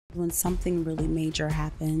When something really major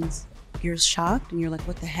happens, you're shocked and you're like,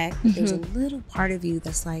 what the heck? But there's a little part of you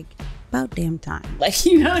that's like, about damn time. Like,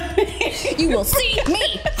 you know what I mean? You will see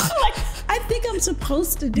me. Like, I think I'm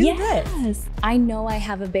supposed to do this. I know I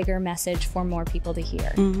have a bigger message for more people to hear.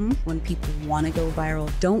 When people want to go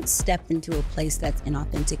viral, don't step into a place that's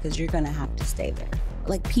inauthentic because you're going to have to stay there.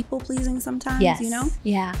 Like people pleasing sometimes, you know?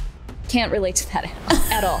 Yeah. Can't relate to that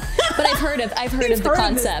at all. But I've heard of the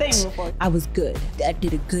concept. This thing before. I was good. I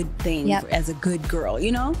did a good thing as a good girl,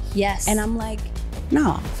 you know? Yes. And I'm like,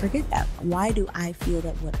 no, forget that. Why do I feel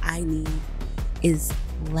that what I need is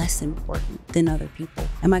less important than other people?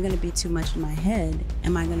 Am I going to be too much in my head?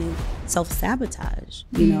 Am I going to self-sabotage?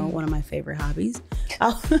 You know, one of my favorite hobbies.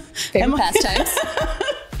 Favorite pastimes.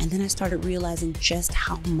 And then I started realizing just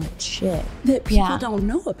how much shit that people don't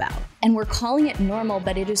know about. And we're calling it normal,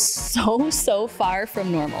 but it is so far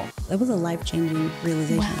from normal. That was a life-changing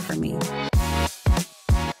realization for me.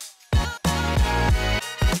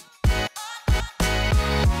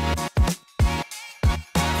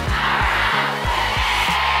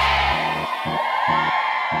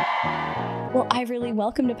 Well, Ivirlei,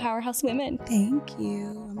 welcome to Powerhouse Women. Thank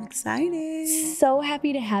you. I'm excited. So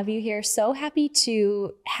happy to have you here. So happy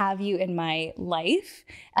to have you in my life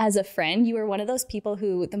as a friend. You were one of those people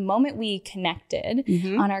who, the moment we connected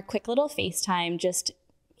on our quick little FaceTime, just,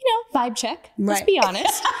 vibe check. Let's be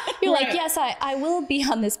honest. You're like, yes, I will be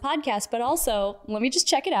on this podcast, but also let me just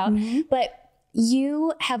check it out. But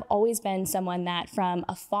you have always been someone that from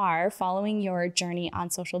afar, following your journey on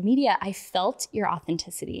social media, I felt your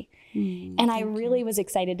authenticity. And I really was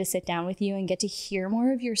excited to sit down with you and get to hear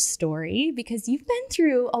more of your story because you've been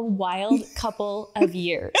through a wild couple of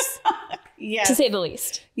years, to say the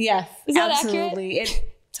least. Yes, is that absolutely. accurate?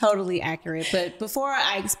 It's totally accurate. But before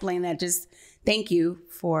I explain that, just thank you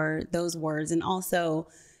for those words and also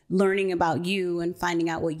learning about you and finding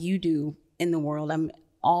out what you do in the world. I'm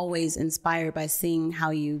always inspired by seeing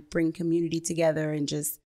how you bring community together and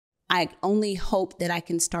I only hope that I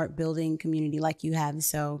can start building community like you have.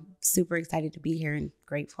 So super excited to be here and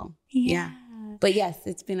grateful. Yeah. But yes,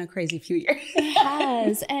 it's been a crazy few years. It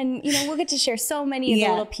has. And, we'll get to share so many of the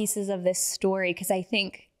little pieces of this story because I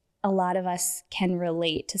think a lot of us can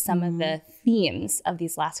relate to some of the themes of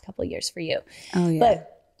these last couple of years for you. Oh, yeah.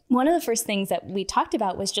 But one of the first things that we talked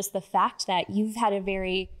about was just the fact that you've had a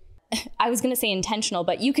very, I was going to say intentional,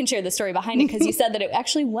 but you can share the story behind it because you said that it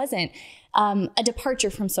actually wasn't a departure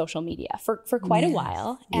from social media for quite a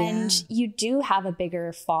while. And you do have a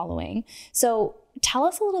bigger following. So tell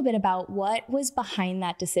us a little bit about what was behind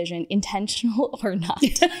that decision, intentional or not.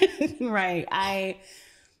 Right.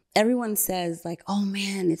 Everyone says like, oh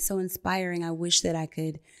man, it's so inspiring. I wish that I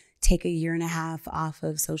could take 1.5 years off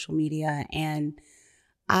of social media. And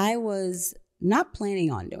I was not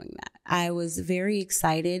planning on doing that. I was very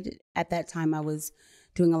excited. At that time, I was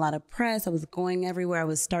doing a lot of press. I was going everywhere. I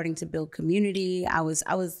was starting to build community. I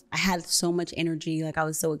had so much energy. Like I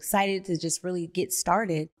was so excited to just really get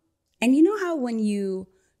started. And you know how when you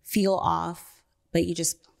feel off, but you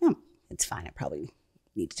just, it's fine. I probably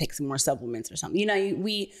need to take some more supplements or something.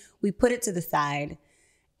 We put it to the side.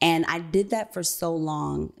 And I did that for so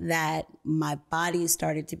long that my body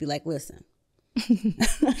started to be like, listen,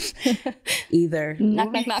 either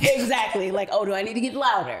knock. Exactly. Like, oh, do I need to get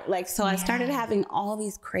louder? Like, so I started having all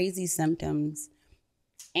these crazy symptoms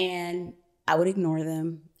and I would ignore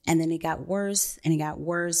them. And then it got worse and it got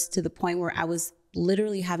worse to the point where I was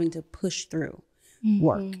literally having to push through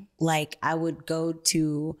work. Like I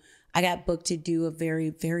got booked to do a very,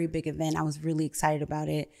 very big event. I was really excited about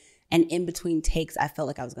it. And in between takes, I felt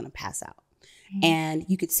like I was going to pass out and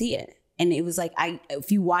you could see it. And it was like,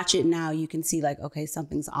 if you watch it now, you can see like, okay,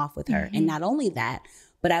 something's off with her. And not only that,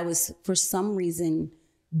 but I was, for some reason,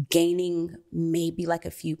 gaining maybe like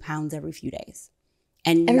a few pounds every few days.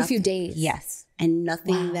 And every few days? Yes. And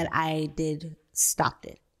nothing that I did stopped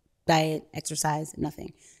it. Diet, exercise,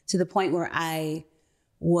 nothing. To the point where I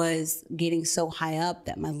was getting so high up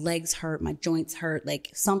that my legs hurt, my joints hurt,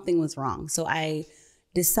 like something was wrong. So I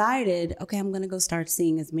decided, okay, I'm going to go start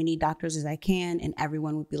seeing as many doctors as I can. And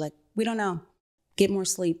everyone would be like, we don't know. Get more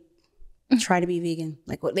sleep. Try to be vegan.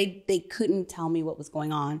 Like what they couldn't tell me what was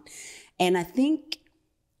going on. And I think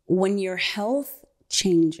when your health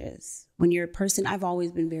changes, when you're a person, I've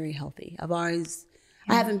always been very healthy. I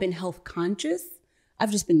haven't been health conscious.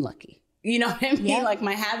 I've just been lucky. You know what I mean? Yeah. Like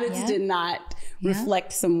my habits did not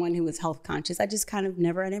reflect someone who was health conscious. I just kind of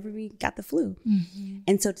I never got the flu.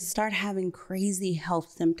 And so to start having crazy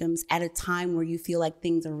health symptoms at a time where you feel like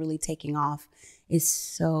things are really taking off is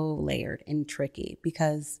so layered and tricky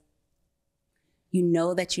because you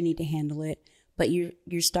know that you need to handle it, But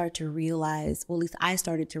you start to realize, well, at least I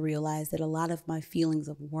started to realize that a lot of my feelings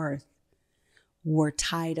of worth were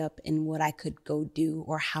tied up in what I could go do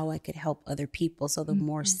or how I could help other people. So the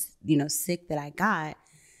more, sick that I got,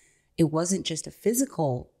 it wasn't just a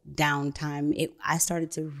physical downtime. I started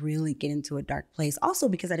to really get into a dark place also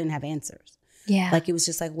because I didn't have answers. Yeah. Like it was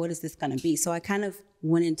just like, what is this going to be? So I kind of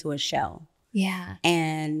went into a shell. Yeah.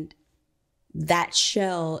 And that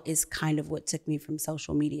shell is kind of what took me from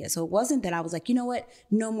social media. So it wasn't that I was like, you know what,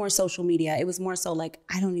 no more social media. It was more so like,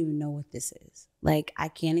 I don't even know what this is. Like, I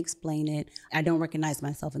can't explain it. I don't recognize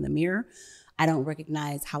myself in the mirror. I don't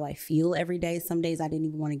recognize how I feel every day. Some days I didn't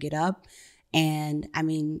even want to get up. And I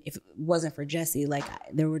mean, if it wasn't for Jesse, like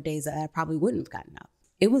there were days that I probably wouldn't have gotten up.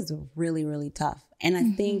 It was really, really tough. And I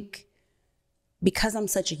think because I'm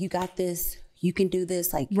such a, you got this, you can do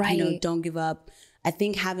this, like, don't give up. I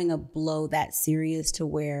think having a blow that serious to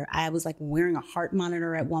where I was like wearing a heart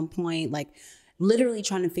monitor at one point, like literally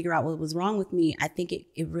trying to figure out what was wrong with me. I think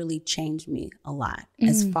it really changed me a lot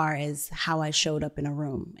as far as how I showed up in a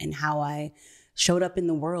room and how I showed up in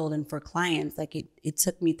the world and for clients. Like it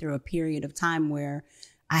took me through a period of time where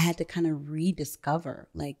I had to kind of rediscover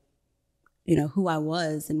like, who I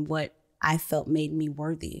was and what I felt made me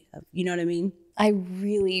worthy of, you know what I mean? I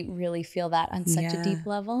really, really feel that on such a deep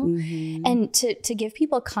level. And to give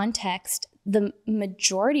people context, the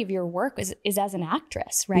majority of your work is as an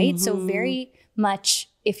actress, right? So very much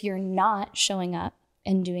if you're not showing up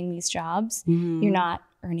and doing these jobs, you're not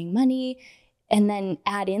earning money. And then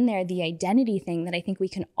add in there the identity thing that I think we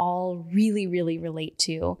can all really, really relate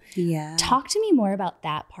to. Yeah. Talk to me more about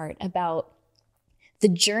that part, about the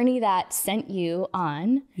journey that sent you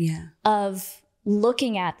on of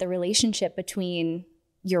looking at the relationship between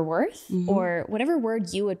your worth or whatever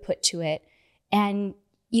word you would put to it, and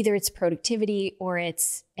either it's productivity or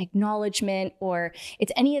it's acknowledgement or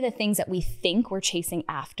it's any of the things that we think we're chasing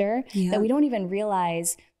after that we don't even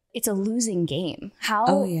realize it's a losing game.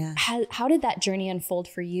 How did that journey unfold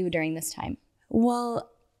for you during this time? Well,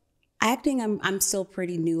 acting, I'm still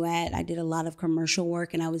pretty new at. I did a lot of commercial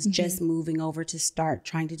work and I was just moving over to start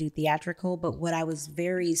trying to do theatrical. But what I was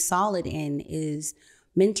very solid in is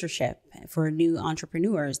mentorship for new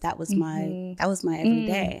entrepreneurs. That was my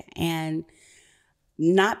everyday. And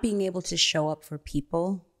not being able to show up for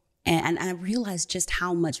people. And I realized just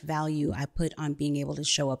how much value I put on being able to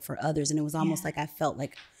show up for others. And it was almost like I felt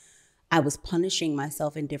like I was punishing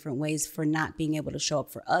myself in different ways for not being able to show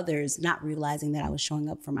up for others, not realizing that I was showing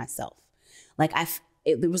up for myself. Like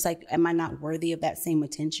it was like, am I not worthy of that same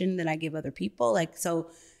attention that I give other people? Like, so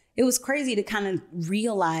it was crazy to kind of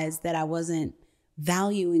realize that I wasn't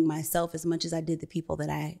valuing myself as much as I did the people that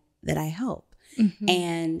I help.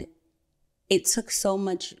 And it took so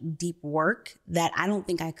much deep work that I don't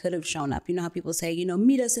think I could have shown up. You know how people say,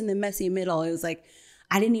 meet us in the messy middle. It was like,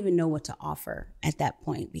 I didn't even know what to offer at that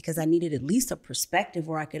point because I needed at least a perspective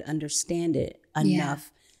where I could understand it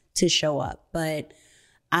enough to show up. But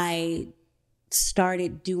I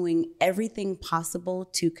started doing everything possible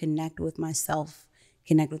to connect with myself,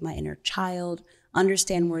 connect with my inner child,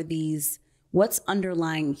 understand what's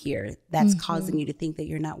underlying here that's causing you to think that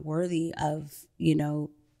you're not worthy of,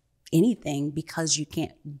 anything because you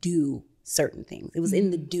can't do certain things. It was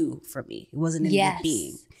in the do for me. It wasn't in the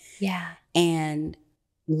being. Yeah. And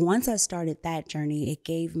once I started that journey, it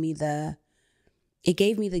gave me the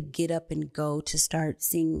get up and go to start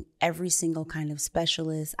seeing every single kind of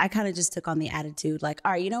specialist. I kind of just took on the attitude like,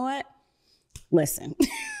 all right, you know what? Listen,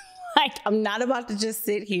 like I'm not about to just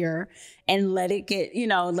sit here and let it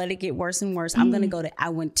get worse and worse. I'm going to I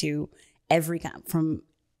went to every kind from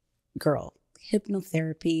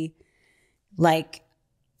hypnotherapy, like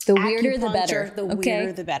the weirder the better. The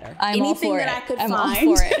weirder the better. I'm all for it. I'm all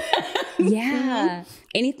for it. Yeah.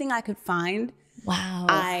 Anything I could find. Wow.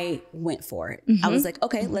 I went for it. I was like,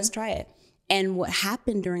 okay, let's try it. And what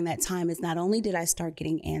happened during that time is not only did I start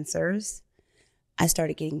getting answers, I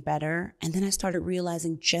started getting better. And then I started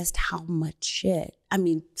realizing just how much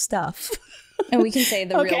stuff. And we can say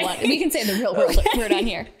the real one. We can say the real word on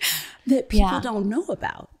here. That people don't know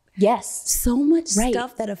about. Yes. So much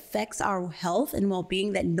stuff that affects our health and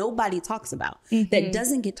well-being that nobody talks about, that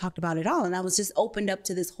doesn't get talked about at all. And I was just opened up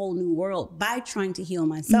to this whole new world by trying to heal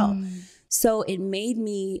myself. So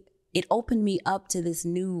it opened me up to this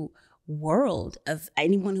new world of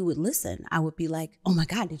anyone who would listen. I would be like, oh my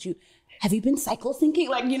God, have you been cycle syncing?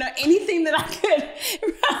 Like, anything that I could.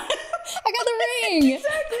 I got the ring.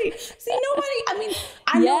 Exactly. See, nobody,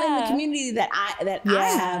 I know in the community that I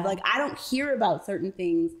have, like, I don't hear about certain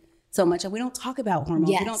things so much. And we don't talk about hormones.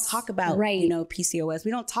 We don't talk about, PCOS.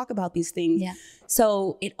 We don't talk about these things. Yeah.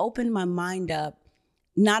 So it opened my mind up,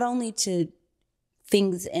 not only to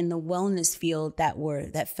things in the wellness field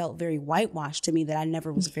that felt very whitewashed to me that I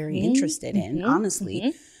never was very interested in,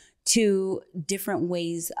 honestly, to different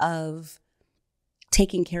ways of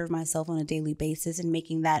taking care of myself on a daily basis and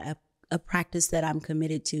making that a practice that I'm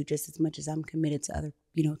committed to just as much as I'm committed to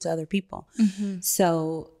other people.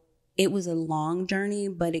 So it was a long journey,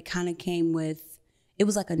 but it kind of came with, it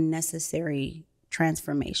was like a necessary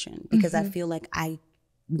transformation because I feel like I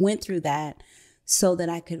went through that so that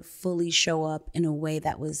I could fully show up in a way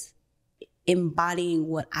that was embodying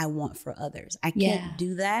what I want for others. I can't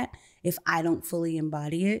do that if I don't fully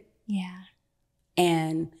embody it. Yeah.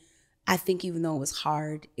 And I think even though it was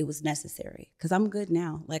hard, it was necessary because I'm good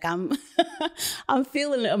now. Like I'm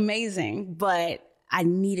feeling amazing, but I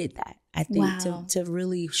needed that. I think to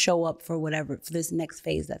really show up for for this next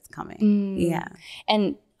phase that's coming. Yeah.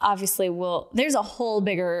 And obviously there's a whole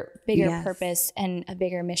bigger purpose and a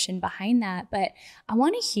bigger mission behind that. But I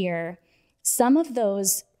want to hear some of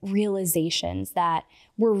those realizations that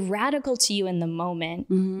were radical to you in the moment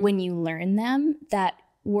when you learned them that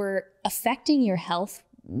were affecting your health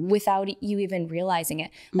without you even realizing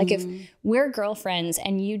it. Like if we're girlfriends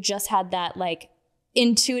and you just had that like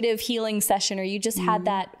intuitive healing session, or you just had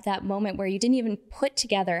that moment where you didn't even put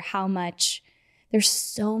together how much there's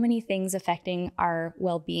so many things affecting our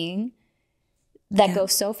well-being that go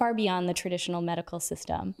so far beyond the traditional medical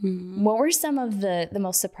system. What were some of the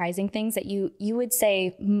most surprising things that you would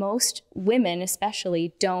say most women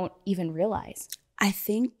especially don't even realize? I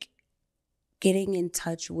think getting in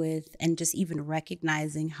touch with and just even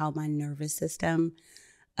recognizing how my nervous system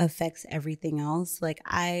affects everything else. Like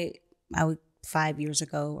I would 5 years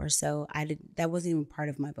ago or so, that wasn't even part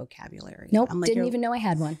of my vocabulary. Nope, didn't even know I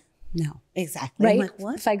had one. No, exactly. Right? I'm like,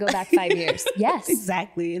 what? If I go back 5 years. Yes.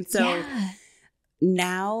 Exactly. And so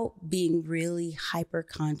now being really hyper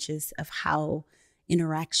conscious of how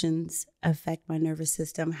interactions affect my nervous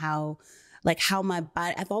system, how my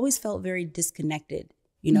body, I've always felt very disconnected,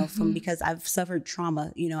 from because I've suffered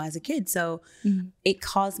trauma, as a kid. So it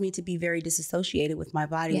caused me to be very disassociated with my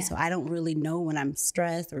body. So I don't really know when I'm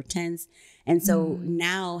stressed or tense. And so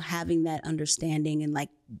now having that understanding and like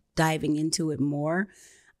diving into it more,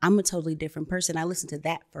 I'm a totally different person. I listen to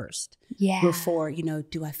that first before,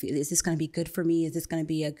 do I feel, is this going to be good for me? Is this going to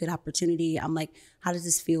be a good opportunity? I'm like, how does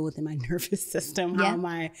this feel within my nervous system? How am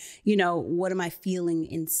I, what am I feeling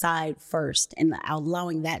inside first? And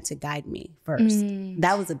allowing that to guide me first.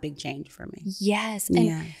 That was a big change for me. Yes.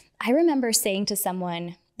 And I remember saying to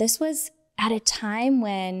someone, this was at a time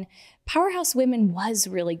when Powerhouse Women was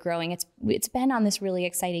really growing. It's been on this really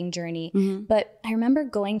exciting journey. But I remember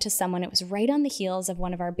going to someone, it was right on the heels of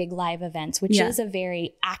one of our big live events, which is a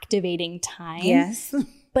very activating time. Yes.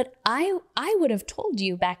 But I would have told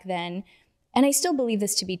you back then, and I still believe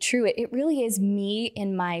this to be true, it really is me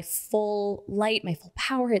in my full light, my full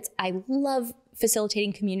power. I love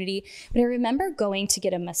facilitating community. But I remember going to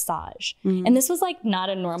get a massage. And this was like not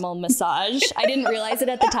a normal massage. I didn't realize it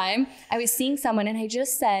at the time. I was seeing someone and I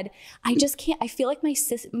just said, I just can't, I feel like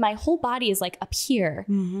my whole body is like up here.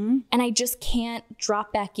 And I just can't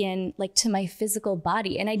drop back in like to my physical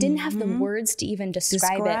body. And I didn't have the words to even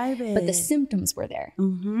describe it, but the symptoms were there.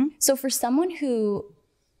 So for someone who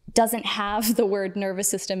doesn't have the word nervous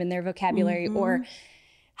system in their vocabulary, or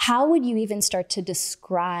how would you even start to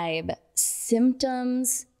describe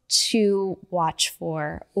symptoms to watch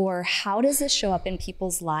for, or how does this show up in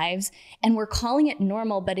people's lives? And we're calling it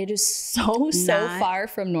normal, but it is so far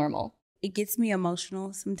from normal. It gets me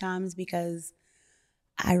emotional sometimes because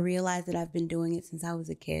I realize that I've been doing it since I was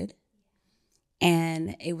a kid.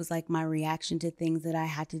 And it was like my reaction to things that I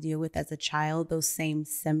had to deal with as a child. Those same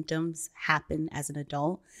symptoms happen as an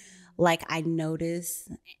adult. Like I notice,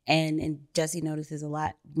 and Jesse notices a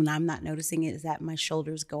lot when I'm not noticing it, is that my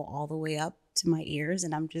shoulders go all the way up to my ears.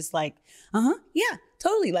 And I'm just like, yeah,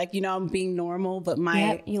 totally. Like, I'm being normal, but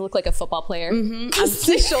you look like a football player.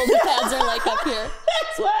 The shoulder pads are like up here.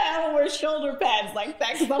 That's why I don't wear shoulder pads like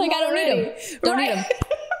that. Cause I'm like, I don't need them. Don't need them.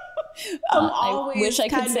 I wish I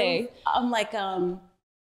could say. I'm like, what do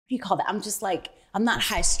you call that? I'm just like, I'm not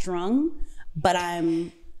high strung, but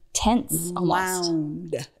I'm tense almost.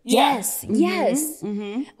 Wound. Yes.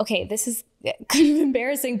 Okay, this is kind of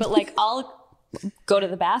embarrassing, but like I'll go to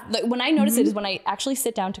the bath. Like, when I notice it is when I actually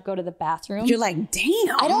sit down to go to the bathroom. You're like,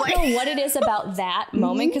 damn. I don't know what it is about that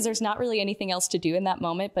moment, because there's not really anything else to do in that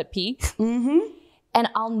moment but pee. And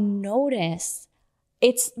I'll notice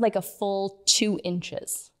it's like a full 2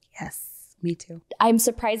 inches. Yes, me too. I'm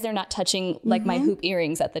surprised they're not touching like my hoop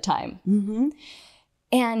earrings at the time.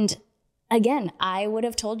 And again, I would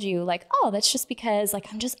have told you like, oh, that's just because like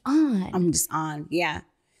I'm just on. Yeah.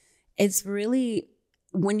 It's really,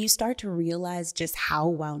 when you start to realize just how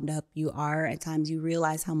wound up you are, at times you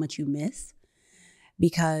realize how much you miss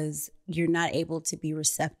because you're not able to be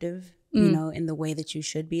receptive, you know, in the way that you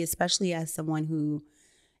should be, especially as someone who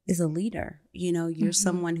is a leader. You know, you're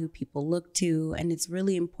someone who people look to, and it's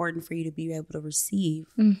really important for you to be able to receive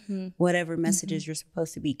whatever messages you're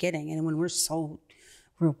supposed to be getting. And when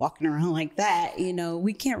we're walking around like that, you know,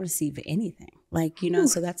 we can't receive anything. Like, you know,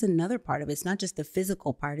 so that's another part of it. It's not just the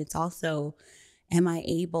physical part. It's also, am I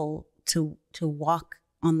able to walk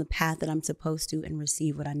on the path that I'm supposed to and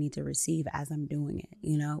receive what I need to receive as I'm doing it,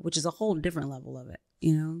 you know, which is a whole different level of it,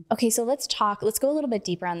 you know? Okay, so let's go a little bit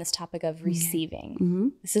deeper on this topic of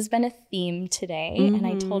receiving. This has been a theme today, and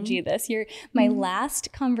I told you this. You're my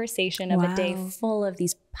last conversation of a day full of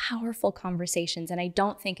these powerful conversations, and I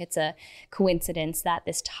don't think it's a coincidence that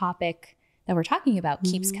this topic that we're talking about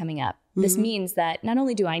keeps coming up. This means that not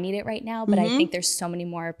only do I need it right now, but I think there's so many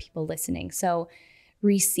more people listening. So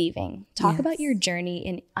receiving. Talk about your journey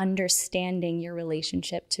in understanding your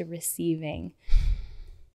relationship to receiving.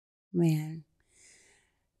 Man,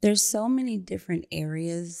 there's so many different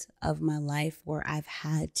areas of my life where I've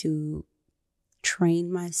had to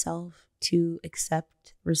train myself to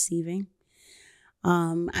accept receiving.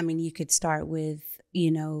 I mean, you could start with, you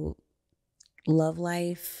know, love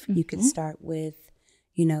life. You could start with,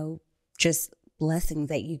 you know, just blessings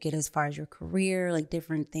that you get as far as your career, like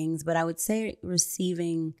different things. But I would say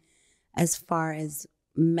receiving as far as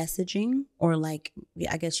messaging, or like,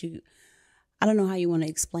 I guess I don't know how you want to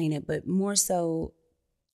explain it, but more so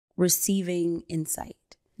receiving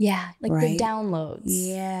insight. Yeah, like right? the downloads.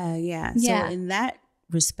 Yeah. So in that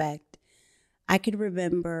respect, I could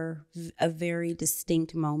remember a very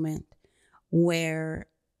distinct moment where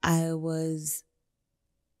I was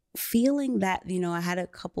feeling that, you know, I had a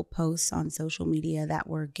couple posts on social media that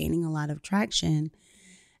were gaining a lot of traction,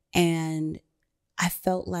 and I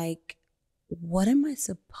felt like, what am I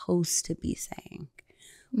supposed to be saying?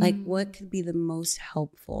 Like, what could be the most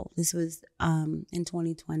helpful? This was in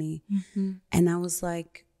 2020. And I was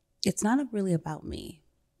like, it's not really about me,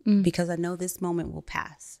 because I know this moment will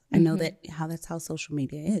pass. I know that's how social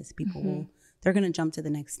media is. People they're going to jump to the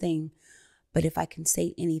next thing. But if I can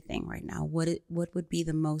say anything right now, what would be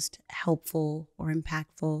the most helpful or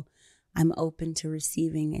impactful? I'm open to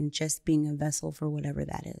receiving and just being a vessel for whatever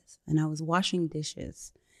that is. And I was washing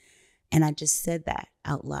dishes, and I just said that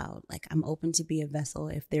out loud. Like, I'm open to be a vessel.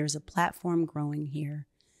 If there's a platform growing here,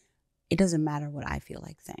 it doesn't matter what I feel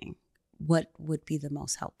like saying. What would be the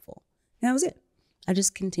most helpful? And that was it. I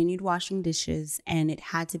just continued washing dishes, and it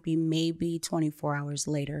had to be maybe 24 hours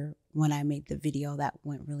later when I made the video that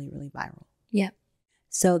went really, really viral. Yep.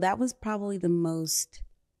 So that was probably the most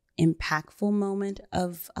impactful moment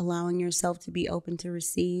of allowing yourself to be open to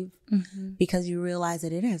receive, because you realize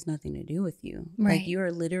that it has nothing to do with you. Right. Like,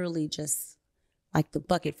 you're literally just like the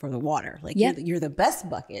bucket for the water. Like, you're the best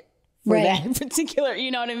bucket for that particular,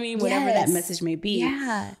 you know what I mean? Whatever that message may be.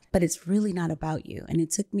 Yeah. But it's really not about you. And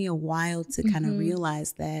it took me a while to kind of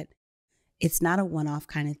realize that it's not a one-off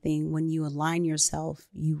kind of thing. When you align yourself,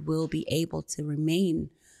 you will be able to remain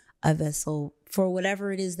a vessel for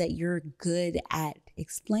whatever it is that you're good at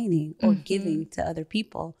explaining or giving to other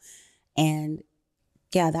people. And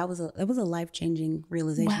yeah, that was a life-changing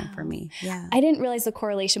realization for me. Yeah. I didn't realize the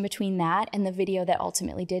correlation between that and the video that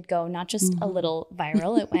ultimately did go not just a little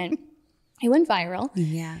viral. It went viral.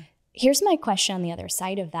 Yeah. Here's my question on the other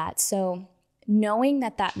side of that. So knowing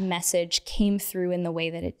that message came through in the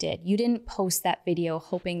way that it did, you didn't post that video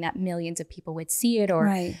hoping that millions of people would see it,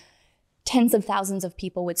 or tens of thousands of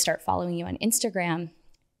people would start following you on Instagram.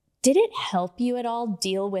 Did it help you at all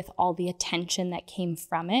deal with all the attention that came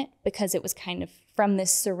from it? Because it was kind of from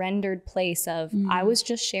this surrendered place of, I was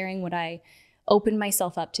just sharing what I opened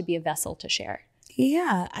myself up to be a vessel to share.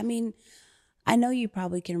 Yeah. I mean, I know you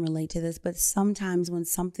probably can relate to this, but sometimes when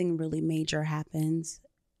something really major happens,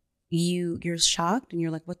 you're shocked and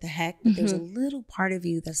you're like, what the heck? But there's a little part of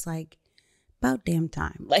you that's like, about damn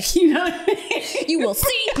time. Like, you know what I mean? You will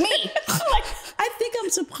see me. Like, I think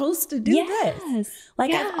I'm supposed to do this.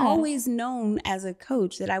 Like, I've always known as a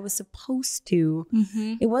coach that I was supposed to.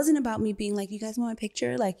 It wasn't about me being like, you guys want my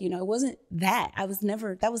picture? Like, you know, it wasn't that. That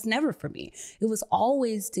was never for me. It was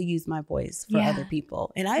always to use my voice for other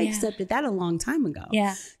people. And I accepted that a long time ago.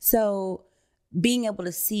 Yeah. So being able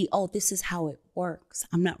to see, oh, this is how it works.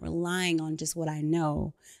 I'm not relying on just what I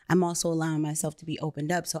know. I'm also allowing myself to be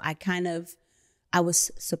opened up. So I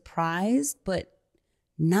was surprised, but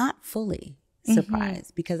not fully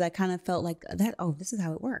surprised, because I kind of felt like that, oh, this is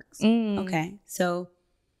how it works. Okay. So,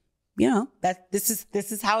 you know, this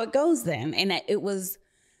is how it goes then. And it was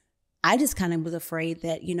I just kind of was afraid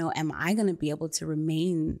that, am I going to be able to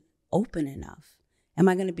remain open enough? Am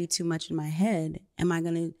I going to be too much in my head? Am I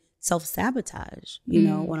going to self-sabotage?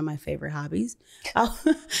 One of my favorite hobbies.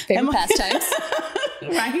 Favorite pastimes.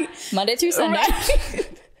 Right? Monday through Sunday.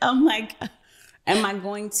 Right? I'm like,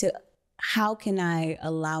 how can I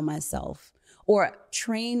allow myself or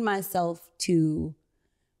train myself to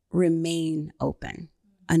remain open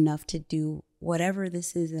enough to do whatever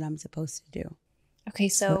this is that I'm supposed to do? Okay,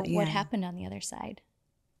 so what happened on the other side?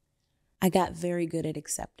 I got very good at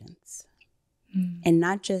acceptance. And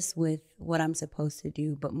not just with what I'm supposed to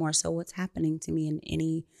do, but more so what's happening to me in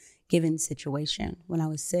any given situation. When I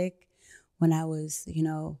was sick, when I was,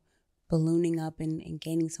 ballooning up and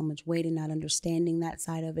gaining so much weight and not understanding that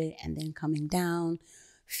side of it, and then coming down,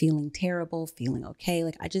 feeling terrible, feeling okay.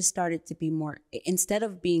 Like I just started to be more, instead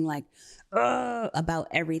of being like, about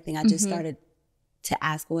everything, I just started to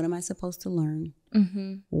ask, what am I supposed to learn?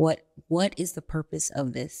 What is the purpose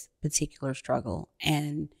of this particular struggle?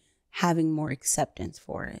 And having more acceptance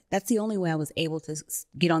for it. That's the only way I was able to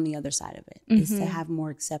get on the other side of it, is to have more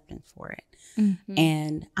acceptance for it.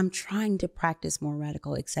 And I'm trying to practice more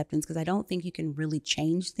radical acceptance, because I don't think you can really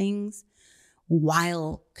change things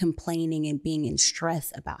while complaining and being in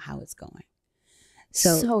stress about how it's going.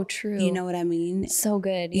 So true. You know what I mean? So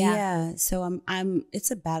good. Yeah. Yeah. So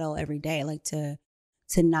it's a battle every day, like to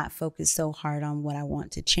not focus so hard on what I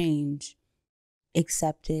want to change,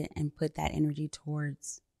 accept it, and put that energy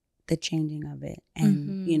towards the changing of it.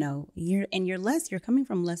 And you're coming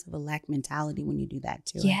from less of a lack mentality when you do that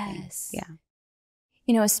too. Yes.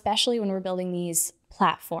 Yeah. Especially when we're building these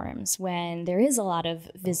platforms, when there is a lot of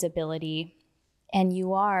visibility and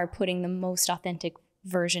you are putting the most authentic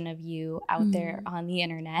version of you out there on the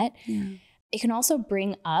internet. It can also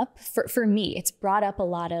bring up, for me, it's brought up a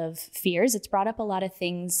lot of fears. It's brought up a lot of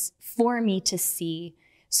things for me to see,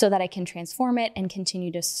 so that I can transform it and continue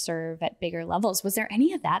to serve at bigger levels. Was there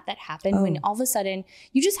any of that happened when all of a sudden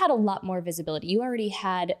you just had a lot more visibility? You already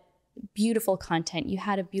had beautiful content. You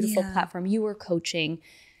had a beautiful platform. You were coaching.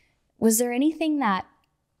 Was there anything that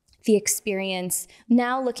the experience,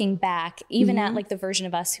 now looking back, even at like the version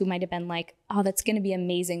of us who might have been like, oh, that's going to be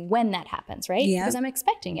amazing when that happens, right? Yeah. Because I'm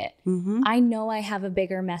expecting it. I know I have a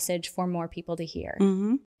bigger message for more people to hear.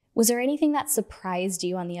 Was there anything that surprised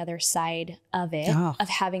you on the other side of it, of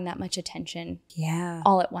having that much attention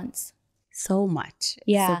all at once? So much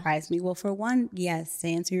surprised me. Well, for one, yes, to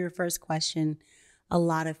answer your first question, a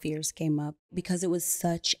lot of fears came up because it was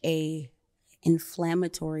such a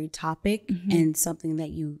inflammatory topic and something that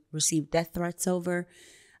you receive death threats over.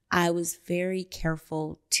 I was very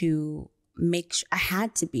careful to make sure, I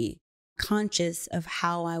had to be conscious of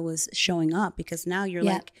how I was showing up, because now you're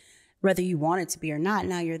like, whether you want it to be or not,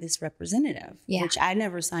 now you're this representative, which I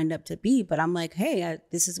never signed up to be. But I'm like, hey,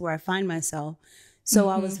 this is where I find myself. So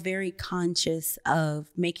I was very conscious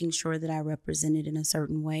of making sure that I represented in a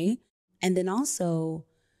certain way. And then also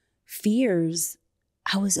fears,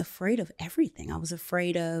 I was afraid of everything. I was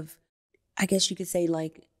afraid of, I guess you could say,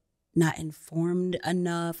 like, not informed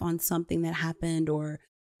enough on something that happened, or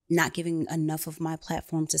not giving enough of my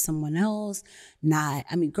platform to someone else.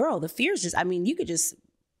 The fears you could just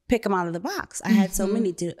pick them out of the box. I had so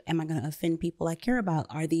many. Am I going to offend people I care about?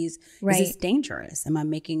 Is this dangerous? Am I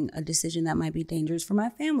making a decision that might be dangerous for my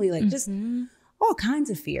family? Like just all kinds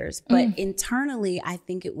of fears. But internally, I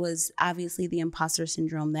think it was obviously the imposter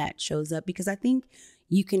syndrome that shows up, because I think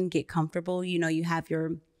you can get comfortable. You have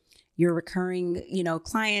your recurring,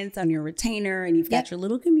 clients on your retainer, and you've got your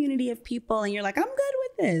little community of people, and you're like, I'm good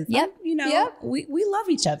with this. We love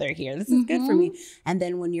each other here. This is good for me. And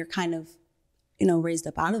then when you're kind of raised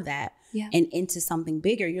up out of that and into something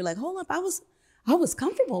bigger, you're like, hold up, I was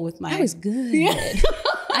comfortable with I was good.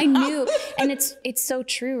 I knew. And it's so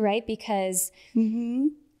true, right? Because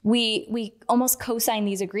we almost co-sign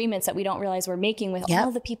these agreements that we don't realize we're making with all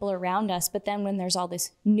the people around us. But then when there's all this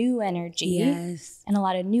new energy and a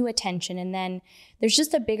lot of new attention, and then there's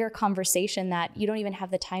just a bigger conversation that you don't even have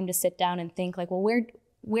the time to sit down and think like, well,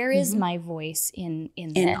 where is my voice in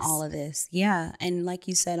this? In all of this? Yeah. And like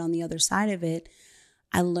you said, on the other side of it,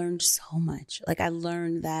 I learned so much. Like I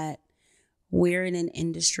learned that we're in an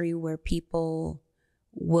industry where people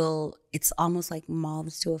it's almost like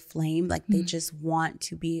moths to a flame. Like they just want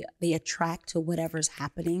to they attract to whatever's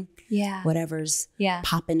happening. Yeah. Whatever's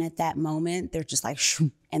popping at that moment. They're just like,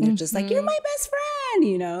 shoo, and they're just like, you're my best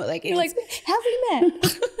friend, like, you're like, have we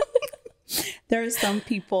met? There are some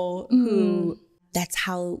people who that's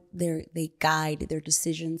how they guide their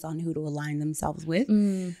decisions on who to align themselves with.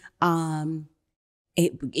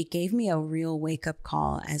 It gave me a real wake up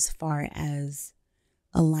call as far as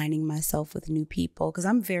aligning myself with new people, because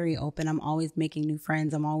I'm very open. I'm always making new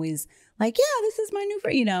friends. I'm always like, yeah, this is my new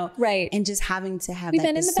friend, you know? Right. And just having to have We've that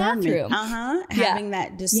been discernment. in the bathroom. Having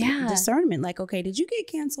that discernment. Like, okay, did you get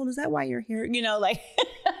canceled? Is that why you're here? You know, like,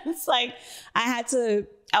 it's like I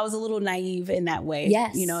was a little naive in that way,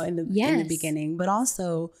 you know, in the beginning, but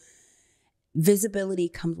also visibility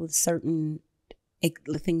comes with certain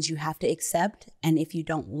things you have to accept. And if you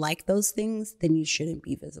don't like those things, then you shouldn't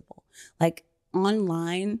be visible. Like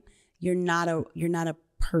online, you're not a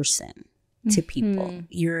person to people.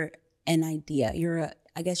 You're an idea. You're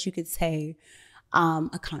I guess you could say,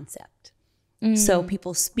 a concept. So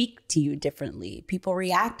people speak to you differently. People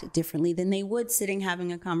react differently than they would sitting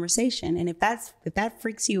having a conversation. And if that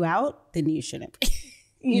freaks you out, then you shouldn't be.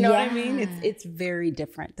 You know what I mean? It's very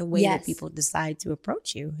different, the way that people decide to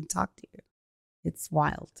approach you and talk to you. It's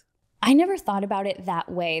wild. I never thought about it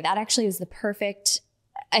that way. That actually is the perfect,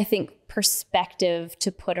 I think, perspective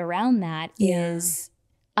to put around that is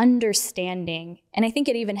understanding. And I think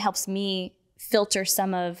it even helps me filter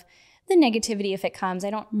some of the negativity if it comes.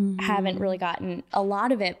 I haven't really gotten a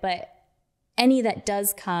lot of it, but any that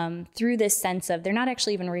does come through this sense of they're not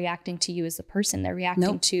actually even reacting to you as a person. They're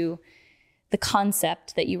reacting to the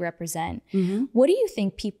concept that you represent. What do you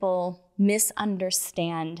think people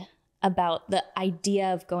misunderstand about the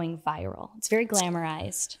idea of going viral? It's very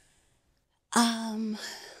glamorized. I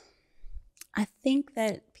think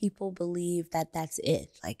that people believe that that's it.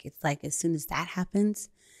 Like, it's like as soon as that happens,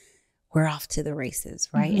 we're off to the races,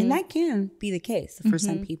 right? And that can be the case for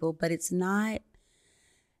some people, but it's not,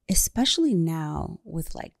 especially now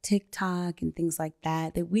with like TikTok and things like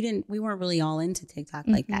that, we weren't really all into TikTok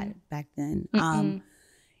like that back then.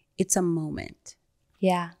 It's a moment.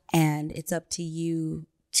 Yeah. And it's up to you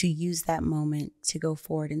to use that moment to go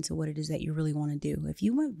forward into what it is that you really want to do. If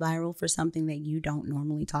you went viral for something that you don't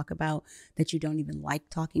normally talk about, that you don't even like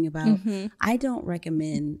talking about, I don't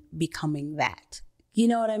recommend becoming that. You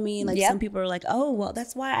know what I mean? Like some people are like, oh, well,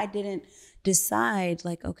 that's why I didn't decide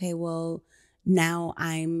like, okay, well, now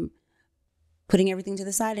I'm putting everything to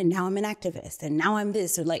the side and now I'm an activist and now I'm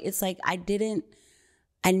this, or like, it's like,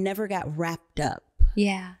 I never got wrapped up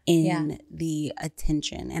in the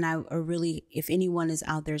attention. And I really, if anyone is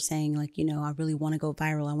out there saying like, you know, I really want to go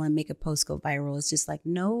viral, I want to make a post go viral, it's just like,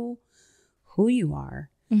 know who you are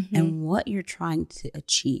and what you're trying to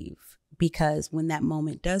achieve. Because when that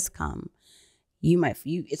moment does come,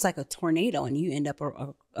 it's like a tornado and you end up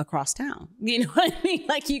across town. You know what I mean?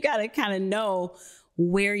 Like, you got to kind of know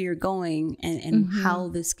where you're going and how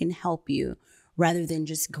this can help you, rather than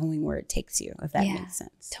just going where it takes you, if that makes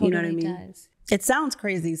sense. Totally, you know what I mean? Does. It sounds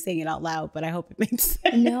crazy saying it out loud, but I hope it makes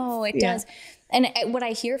sense. No, it does. And what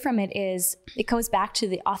I hear from it is, it goes back to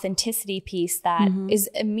the authenticity piece that is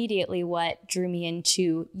immediately what drew me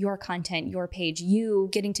into your content, your page, you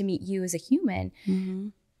getting to meet you as a human.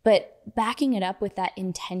 But backing it up with that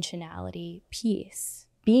intentionality piece,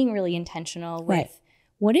 being really intentional with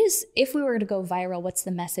what is, if we were to go viral, what's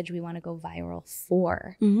the message we want to go viral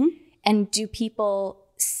for? And do people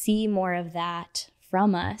see more of that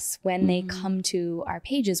from us when they come to our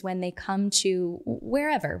pages, when they come to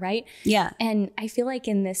wherever, right? Yeah. And I feel like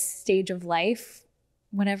in this stage of life,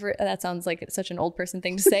 whatever, that sounds like it's such an old person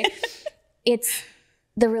thing to say, it's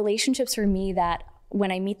the relationships for me that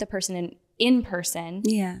when I meet the person in person,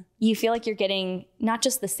 you feel like you're getting not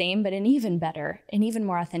just the same, but an even better, an even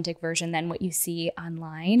more authentic version than what you see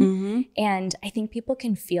online. And I think people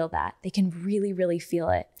can feel that. They can really, really feel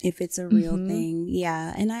it. If it's a real thing.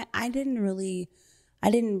 Yeah. And I didn't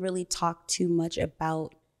really talk too much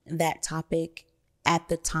about that topic at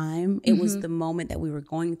the time. It was the moment that we were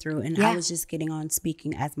going through, and I was just getting on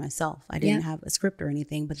speaking as myself. I didn't have a script or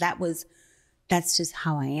anything, but that's just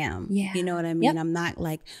how I am. You know what I mean? I'm not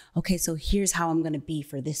like, okay, so here's how I'm going to be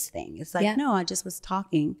for this thing. It's like, no, I just was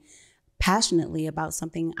talking passionately about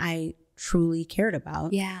something I truly cared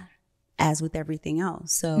about, as with everything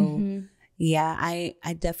else. So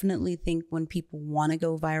I definitely think when people want to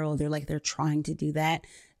go viral, they're trying to do that.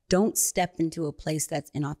 Don't step into a place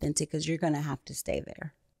that's inauthentic, because you're going to have to stay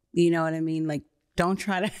there. You know what I mean? Like, don't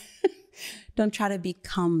try to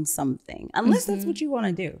become something unless that's what you want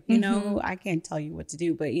to do. You know, I can't tell you what to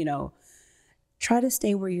do, but, you know, try to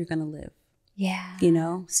stay where you're going to live. Yeah. You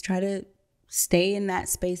know, try to stay in that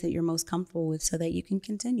space that you're most comfortable with so that you can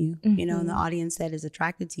continue, you know, and the audience that is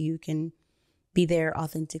attracted to you can be there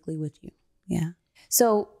authentically with you. Yeah.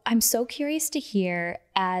 So I'm so curious to hear,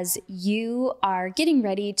 as you are getting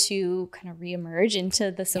ready to kind of reemerge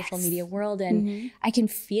into the social media world, and I can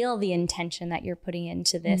feel the intention that you're putting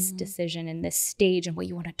into this decision and this stage and what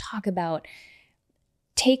you want to talk about.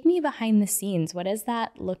 take me behind the scenes. What does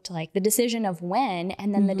that look like? The decision of when,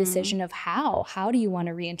 and then the decision of how. How do you want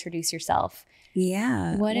to reintroduce yourself?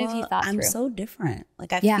 Yeah. What have you thought through? I'm so different.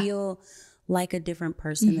 Like, I feel like a different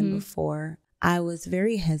person than before. I was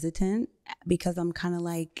very hesitant because I'm kind of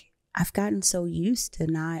like, I've gotten so used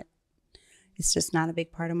to it's just not a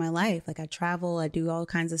big part of my life. Like, I travel, I do all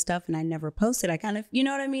kinds of stuff, and I never post it. I kind of, you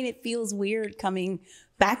know what I mean? It feels weird coming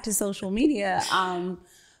back to social media.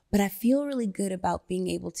 But I feel really good about being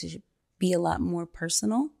able to be a lot more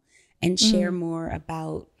personal and share more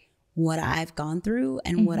about what I've gone through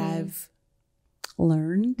and what I've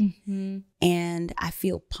learned. And I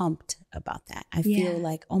feel pumped about that. I feel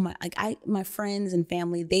like, oh my, like my friends and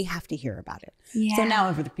family, they have to hear about it. So now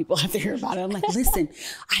other people have to hear about it. I'm like, listen,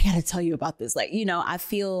 I got to tell you about this. Like, you know, I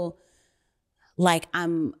feel like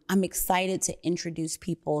I'm excited to introduce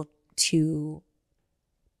people to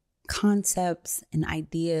concepts and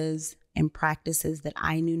ideas and practices that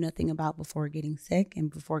I knew nothing about before getting sick and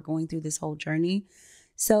before going through this whole journey.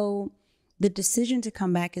 So the decision to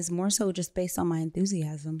come back is more so just based on my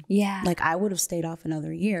enthusiasm. Yeah. Like, I would have stayed off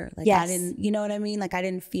another year. Like, I didn't, you know what I mean? Like, I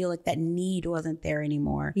didn't feel like that need wasn't there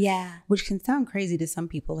anymore. Yeah. Which can sound crazy to some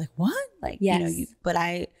people. Like, what? Like, you know, but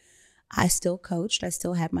I still coached. I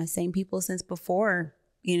still had my same people since before,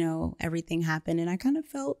 you know, everything happened. And I kind of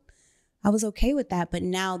felt I was okay with that. But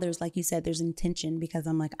now there's, like you said, there's intention because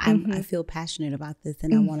I'm like, I feel passionate about this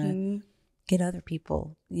and I want to get other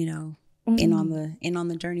people, you know, in on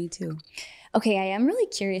the journey too. Okay, I am really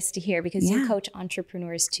curious to hear because you coach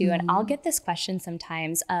entrepreneurs too. And I'll get this question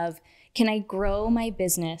sometimes of, can I grow my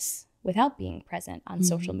business without being present on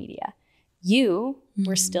social media? You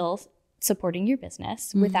were still supporting your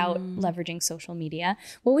business without leveraging social media.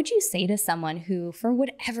 What would you say to someone who, for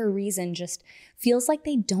whatever reason, just feels like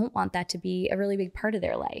they don't want that to be a really big part of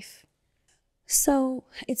their life? So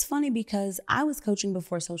it's funny because I was coaching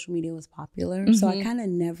before social media was popular. So I kind of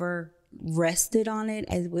never rested on it.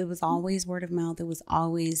 As it was always word of mouth. It was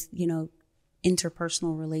always, you know,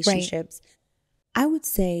 interpersonal relationships. I would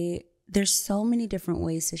say there's so many different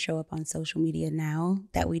ways to show up on social media now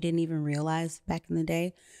that we didn't even realize back in the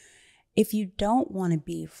day. If you don't want to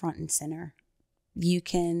be front and center, you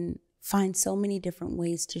can find so many different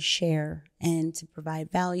ways to share and to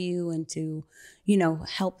provide value and to, you know,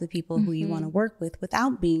 help the people who you want to work with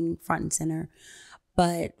without being front and center.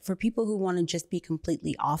 But for people who want to just be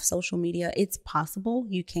completely off social media, it's possible.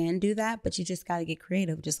 You can do that, but you just got to get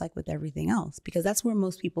creative, just like with everything else, because that's where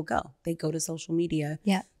most people go. They go to social media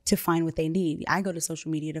to find what they need. I go to social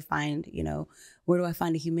media to find, you know, where do I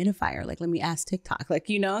find a humidifier? Like, let me ask TikTok, like,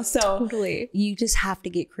 you know, so you just have to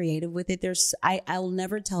get creative with it. I'll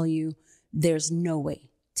never tell you there's no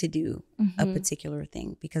way to do a particular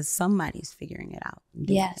thing because somebody's figuring it out.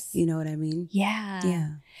 Yes. You know what I mean? Yeah. Yeah.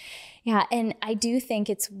 Yeah. And I do think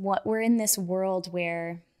we're in this world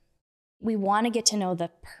where we want to get to know the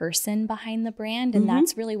person behind the brand. And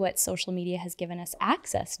that's really what social media has given us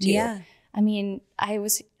access to. Yeah. I mean, I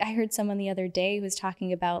heard someone the other day who was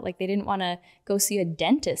talking about like they didn't want to go see a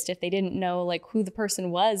dentist if they didn't know like who the person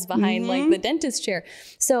was behind like the dentist chair.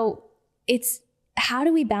 So it's, how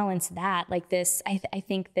do we balance that? Like this, I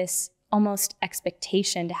think this almost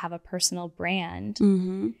expectation to have a personal brand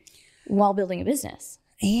while building a business.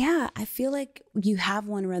 Yeah, I feel like you have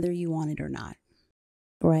one whether you want it or not,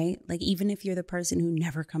 right? Like, even if you're the person who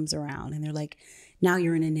never comes around and they're like, now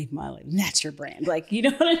you're an enigma, like, that's your brand. Like, you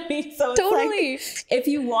know what I mean? So totally. It's like, if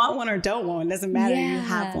you want one or don't want one, it doesn't matter. You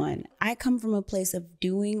have one. I come from a place of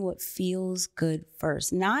doing what feels good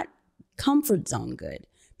first, not comfort zone good,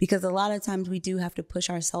 because a lot of times we do have to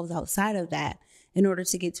push ourselves outside of that in order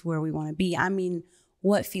to get to where we want to be. I mean,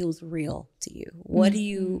 what feels real to you? What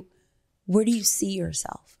where do you see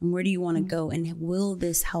yourself and where do you want to go? And will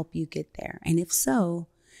this help you get there? And if so,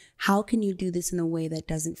 how can you do this in a way that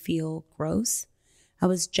doesn't feel gross? I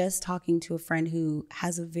was just talking to a friend who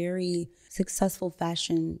has a very successful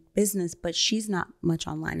fashion business, but she's not much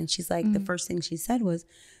online. And she's like, the first thing she said was,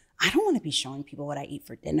 I don't want to be showing people what I eat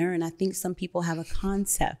for dinner. And I think some people have a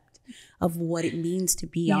concept of what it means to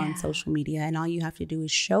be on social media. And all you have to do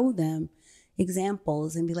is show them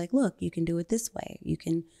examples and be like, look, you can do it this way. You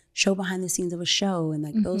can show behind the scenes of a show. And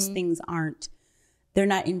like those things they're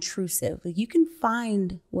not intrusive. Like, you can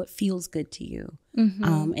find what feels good to you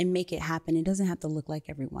and make it happen. It doesn't have to look like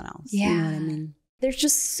everyone else. Yeah. You know what I mean? There's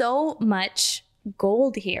just so much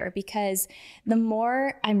gold here because the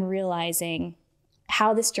more I'm realizing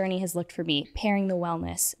how this journey has looked for me, pairing the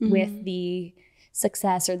wellness with the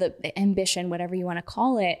success or the ambition, whatever you want to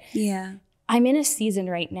call it. Yeah. I'm in a season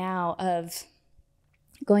right now of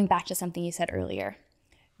going back to something you said earlier,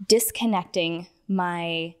 disconnecting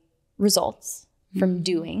my results from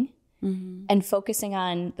doing and focusing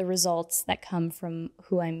on the results that come from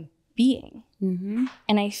who I'm being.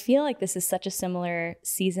 And I feel like this is such a similar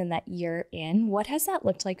season that you're in. What has that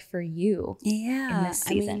looked like for you in this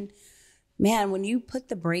season? I mean, man, when you put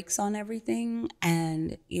the brakes on everything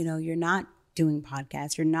and, you're not doing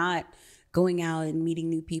podcasts, you're not going out and meeting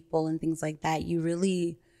new people and things like that,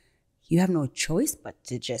 you have no choice but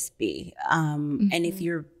to just be. And if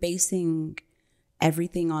you're basing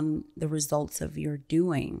everything on the results of your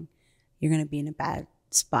doing, you're going to be in a bad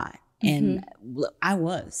spot. And I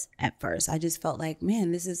was at first. I just felt like,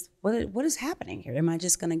 man, this is what is happening here? Am I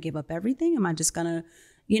just going to give up everything? Am I just going to,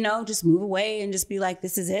 just move away and just be like,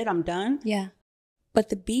 this is it, I'm done? Yeah. But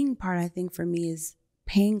the being part, I think, for me is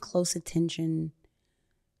paying close attention.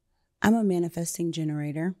 I'm a manifesting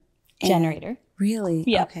generator. Really?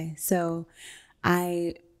 Yeah. Okay. So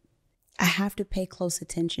I have to pay close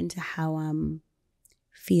attention to how I'm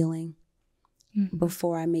feeling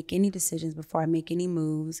before I make any decisions, before I make any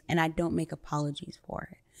moves, and I don't make apologies for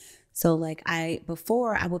it. So like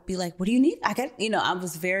before I would be like, what do you need? I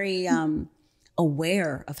was very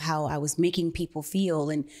aware of how I was making people feel,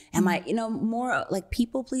 and am I, more like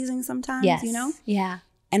people pleasing sometimes, Yes. Yeah.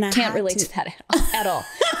 And I can't relate to that at all.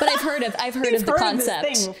 But I've heard of the concept.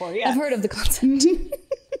 This thing before, yeah. I've heard of the concept.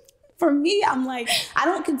 For me, I'm like, I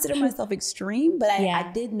don't consider myself extreme, but I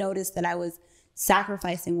did notice that I was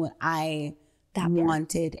sacrificing what I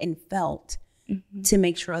wanted and felt to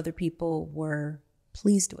make sure other people were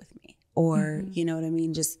pleased with me, or you know what I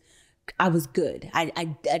mean? Just I was good.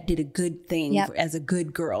 I did a good thing as a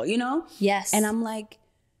good girl, Yes. And I'm like,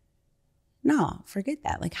 no, forget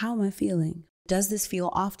that. Like, how am I feeling? Does this feel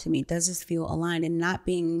off to me? Does this feel aligned? And not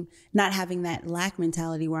having that lack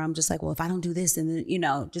mentality where I'm just like, well, if I don't do this, and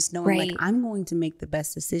then, just knowing like I'm going to make the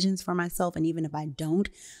best decisions for myself. And even if I don't,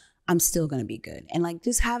 I'm still going to be good. And like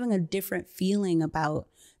just having a different feeling about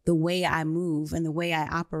the way I move and the way I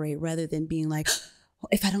operate, rather than being like,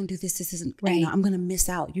 if I don't do this, this isn't, I'm going to miss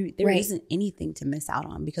out. There isn't anything to miss out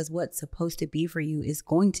on, because what's supposed to be for you is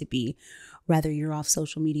going to be, whether you're off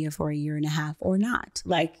social media for a year and a half or not.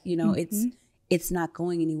 Like, it's not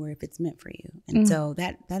going anywhere if it's meant for you. And so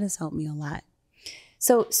that has helped me a lot.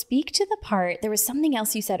 So speak to the part, there was something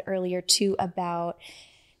else you said earlier too about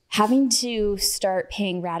having to start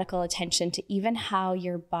paying radical attention to even how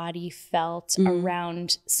your body felt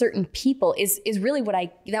around certain people is really what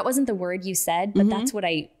that wasn't the word you said, but that's what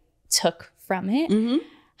I took from it.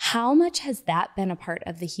 How much has that been a part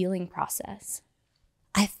of the healing process?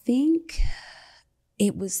 I think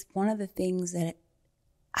it was one of the things that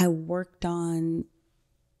I worked on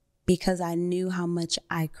because I knew how much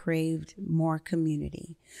I craved more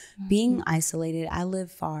community. Being isolated, I live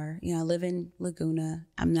far. I live in Laguna.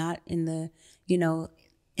 I'm not in the,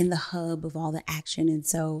 in the hub of all the action. And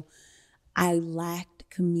so I lacked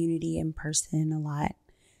community in person a lot.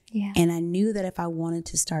 Yeah. And I knew that if I wanted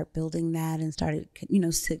to start building that and started,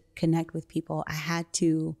 to connect with people, I had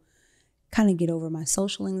to kind of get over my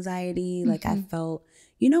social anxiety. Like I felt,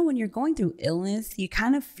 when you're going through illness, you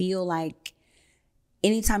kind of feel like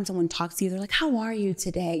anytime someone talks to you, they're like, how are you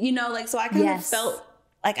today? So I kind of felt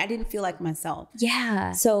like I didn't feel like myself.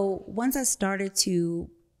 Yeah. So once I started to,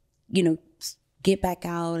 get back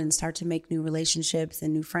out and start to make new relationships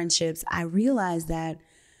and new friendships, I realized that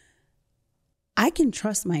I can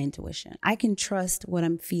trust my intuition. I can trust what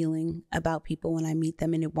I'm feeling about people when I meet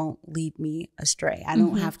them, and it won't lead me astray. I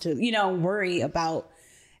don't have to, worry about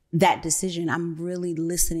that decision. I'm really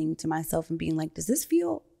listening to myself and being like, does this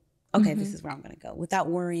feel okay? This is where I'm going to go, without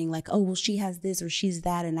worrying like, oh, well, she has this or she's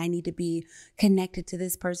that, and I need to be connected to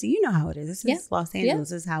this person. You know how it is. This is Los Angeles.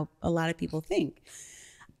 This is how a lot of people think.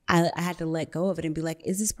 I had to let go of it and be like,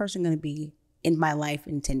 is this person going to be in my life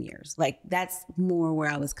in 10 years? Like, that's more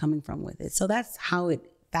where I was coming from with it. So that's how it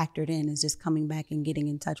factored in, is just coming back and getting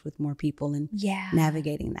in touch with more people and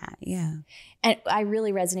navigating that. Yeah. And I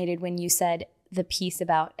really resonated when you said the piece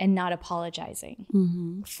about, and not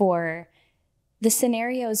apologizing for the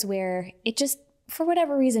scenarios where it just, for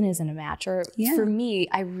whatever reason, isn't a match. Or for me,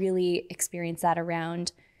 I really experienced that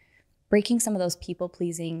around breaking some of those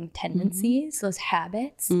people-pleasing tendencies, those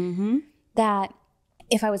habits that,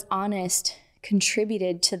 if I was honest,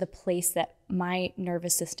 contributed to the place that my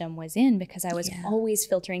nervous system was in, because I was always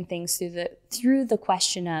filtering things through the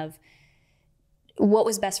question of what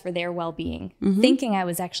was best for their well-being, thinking I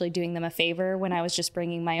was actually doing them a favor when I was just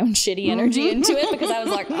bringing my own shitty energy into it, because I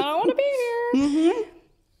was like, I don't want to be here.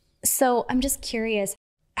 So I'm just curious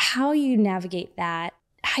how you navigate that,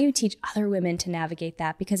 how you teach other women to navigate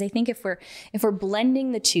that, because I think if we're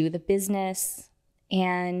blending the two, the business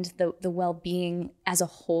and the well-being as a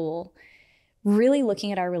whole, really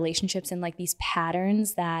looking at our relationships and like these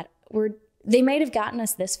patterns that they might have gotten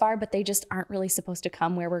us this far, but they just aren't really supposed to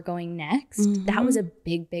come where we're going next. Mm-hmm. That was a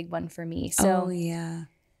big, big one for me. So yeah,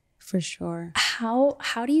 for sure. How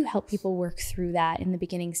do you help people work through that in the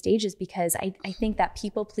beginning stages? Because I think that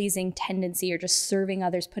people pleasing tendency, or just serving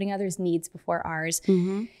others, putting others' needs before ours,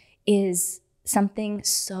 is something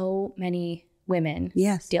so many women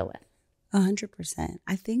deal with. 100%.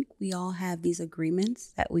 I think we all have these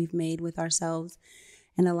agreements that we've made with ourselves.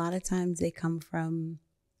 And a lot of times they come from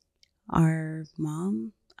our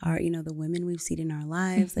mom, the women we've seen in our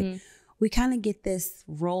lives. Like, we kind of get this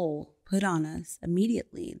role put on us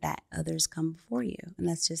immediately that others come before you. And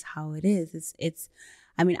that's just how it is.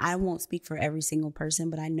 I won't speak for every single person,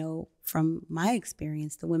 but I know from my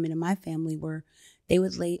experience, the women in my family they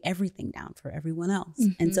would lay everything down for everyone else.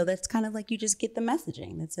 And so that's kind of like, you just get the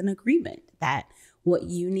messaging. That's an agreement that what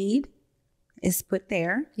you need is put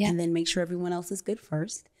there, and then make sure everyone else is good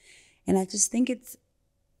first. And I just think it's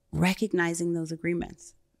recognizing those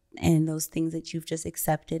agreements and those things that you've just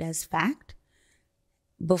accepted as fact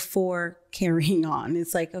before carrying on.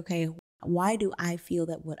 It's like, okay, why do I feel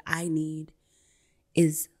that what I need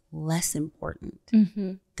is less important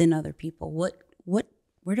than other people?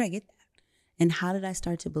 Where did I get that? And how did I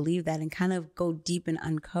start to believe that, and kind of go deep and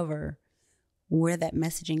uncover where that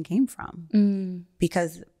messaging came from?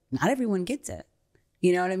 Because not everyone gets it.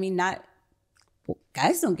 You know what I mean?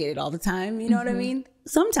 Guys don't get it all the time. You know what I mean?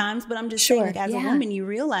 Sometimes, but I'm just saying, like, as a woman, you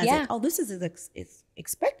realize like, oh, this is it's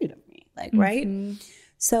expected of me. Like, right?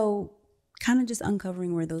 So kind of just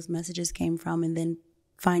uncovering where those messages came from, and then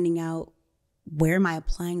finding out, where am I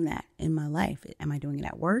applying that in my life? Am I doing it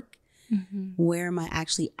at work? Where am I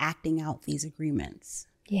actually acting out these agreements?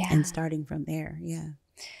 And starting from there.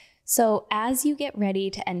 So as you get ready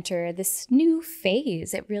to enter this new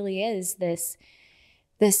phase, it really is this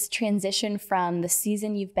transition from the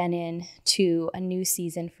season you've been in to a new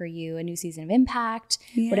season for you, a new season of impact,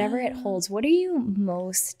 whatever it holds. What are you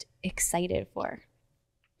most excited for?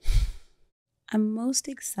 I'm most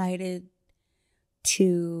excited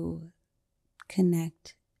to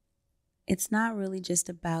connect. It's not really just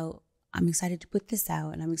about, I'm excited to put this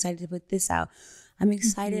out and I'm excited to put this out. I'm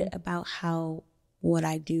excited about how what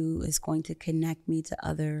I do is going to connect me to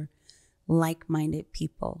other like-minded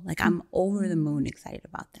people. Like, I'm over the moon excited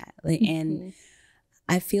about that. And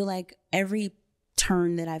I feel like every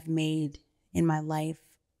turn that I've made in my life,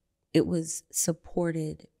 it was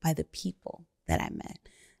supported by the people that I met.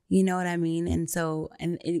 You know what I mean? And so,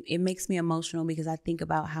 and it makes me emotional, because I think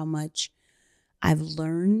about how much I've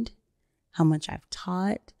learned, how much I've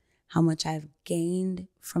taught, how much I've gained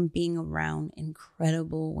from being around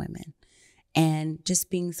incredible women. And just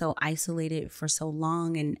being so isolated for so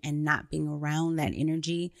long, and not being around that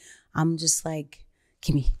energy, I'm just like,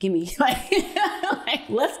 give me, like, like,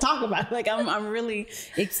 let's talk about it. Like, I'm really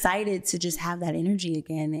excited to just have that energy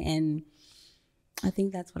again. And I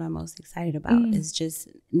think that's what I'm most excited about, is just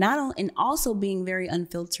not only, and also being very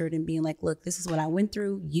unfiltered and being like, look, this is what I went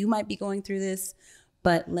through. You might be going through this,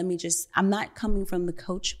 but I'm not coming from the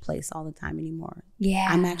coach place all the time anymore.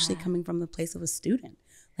 I'm actually coming from the place of a student.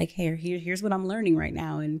 Like, here's what I'm learning right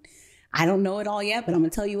now. And I don't know it all yet, but I'm gonna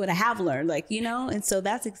tell you what I have learned, like, and so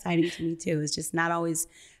that's exciting to me too. It's just not always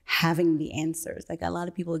having the answers. Like, a lot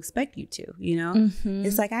of people expect you to,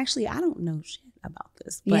 It's like, actually, I don't know shit about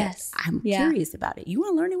this, but I'm curious about it. You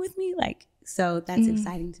want to learn it with me? Like, so that's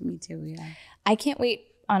exciting to me too. I can't wait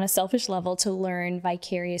on a selfish level to learn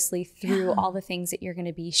vicariously through all the things that you're going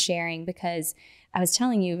to be sharing, because I was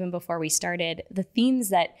telling you even before we started, the themes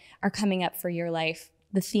that are coming up for your life,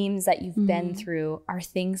 the themes that you've been through, are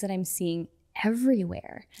things that I'm seeing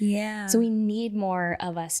everywhere. So we need more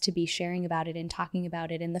of us to be sharing about it and talking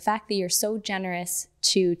about it. And the fact that you're so generous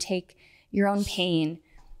to take your own pain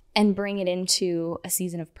and bring it into a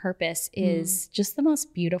season of purpose is just the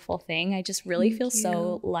most beautiful thing. I just really feel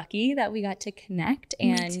so lucky that we got to connect,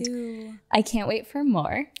 and I can't wait for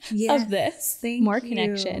more of this, more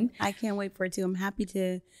connection. I can't wait for it too. I'm happy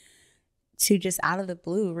to just out of the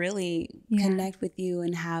blue really connect with you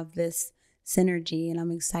and have this synergy, and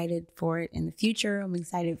I'm excited for it in the future. I'm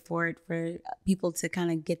excited for it for people to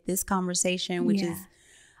kind of get this conversation, which is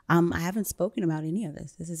I haven't spoken about any of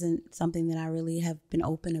this. This isn't something that I really have been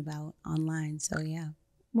open about online. So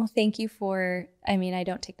well, thank you for, I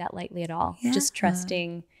don't take that lightly at all. Just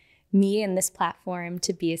trusting me and this platform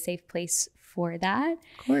to be a safe place for that.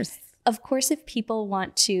 Of course, if people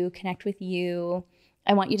want to connect with you,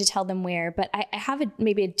 I want you to tell them where, but I have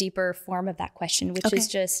maybe a deeper form of that question, which is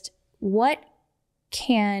just, what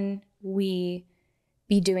can we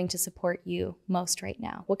be doing to support you most right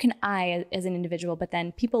now? What can I, as an individual, but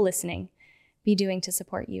then people listening, be doing to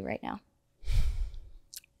support you right now?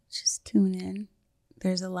 Just tune in.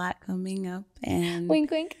 There's a lot coming up, and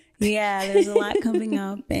wink, wink. Yeah, there's a lot coming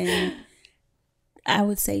up, and I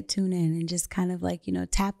would say tune in and just kind of like,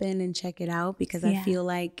 tap in and check it out, because I feel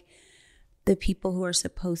like the people who are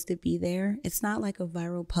supposed to be there, it's not like a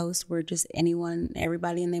viral post where just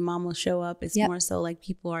everybody and their mom will show up. It's more so like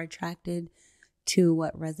people are attracted to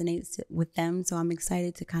what resonates with them. So I'm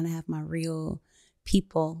excited to kind of have my real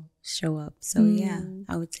people show up. So yeah,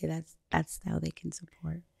 I would say that's how they can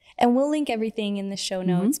support. And we'll link everything in the show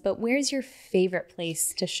notes, but where's your favorite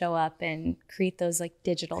place to show up and create those like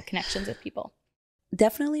digital connections with people?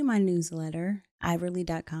 Definitely my newsletter,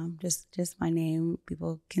 ivirlei.com, just my name.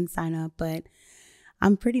 People can sign up, but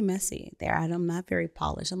I'm pretty messy there. I'm not very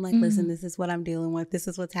polished. I'm like, listen, this is what I'm dealing with. This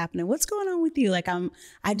is what's happening. What's going on with you? Like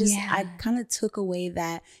I kind of took away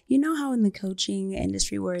that, how in the coaching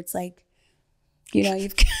industry where it's like,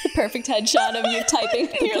 you've got the perfect headshot of you typing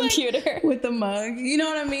at the computer with the mug. You know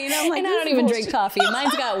what I mean? I'm like, and I don't even drink coffee.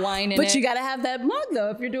 Mine's got wine in it. But you got to have that mug though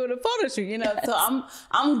if you're doing a photo shoot. Yes. So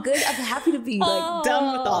I'm good. I'm happy to be like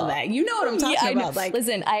done with all that. You know what I'm talking about? Like,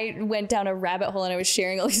 listen, I went down a rabbit hole and I was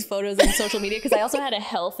sharing all these photos on social media because I also had a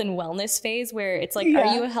health and wellness phase where it's like,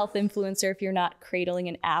 are you a health influencer if you're not cradling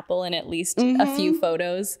an apple in at least a few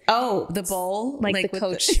photos? Oh, the bowl, like the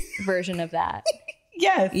coach version of that.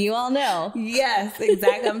 Yes. You all know. Yes,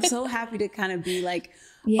 exactly. I'm so happy to kind of be like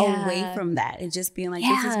away from that and just being like,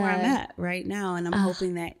 this is where I'm at right now. And I'm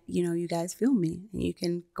hoping that, you guys feel me and you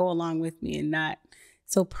can go along with me and not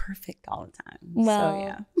so perfect all the time. Well, so,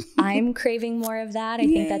 yeah. I'm craving more of that. I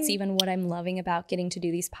think that's even what I'm loving about getting to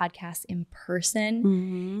do these podcasts in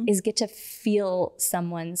person is get to feel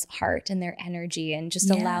someone's heart and their energy and just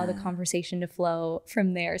allow the conversation to flow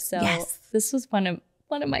from there. So this was one of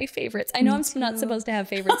my favorites. I know I'm not supposed to have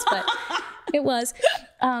favorites, but it was.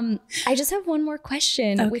 I just have one more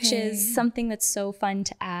question, which is something that's so fun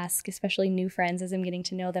to ask, especially new friends as I'm getting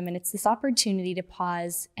to know them. And it's this opportunity to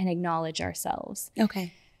pause and acknowledge ourselves.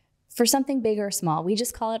 Okay. For something big or small, we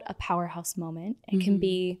just call it a powerhouse moment. It can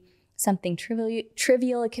be something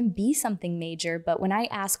trivial. It can be something major. But when I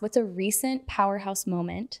ask, what's a recent powerhouse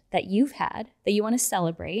moment that you've had that you want to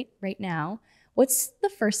celebrate right now? What's the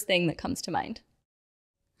first thing that comes to mind?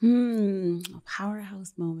 A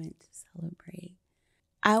powerhouse moment to celebrate.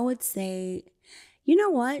 I would say, you know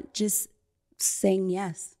what? Just saying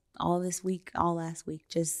yes all last week,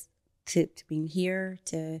 just to being here,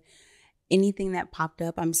 to anything that popped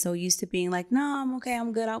up. I'm so used to being like, no, I'm okay,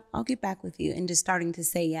 I'm good. I'll get back with you. And just starting to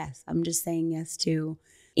say yes. I'm just saying yes to,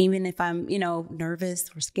 even if I'm, nervous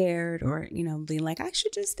or scared or, being like, I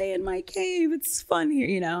should just stay in my cave. It's fun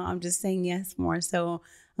here. I'm just saying yes more. So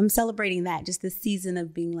I'm celebrating that, just the season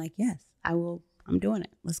of being like, yes, I will. I'm doing it.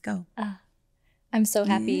 Let's go. I'm so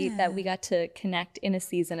happy that we got to connect in a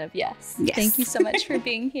season of yes. Thank you so much for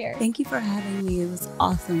being here. Thank you for having me. It was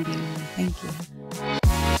awesome being here. Thank you.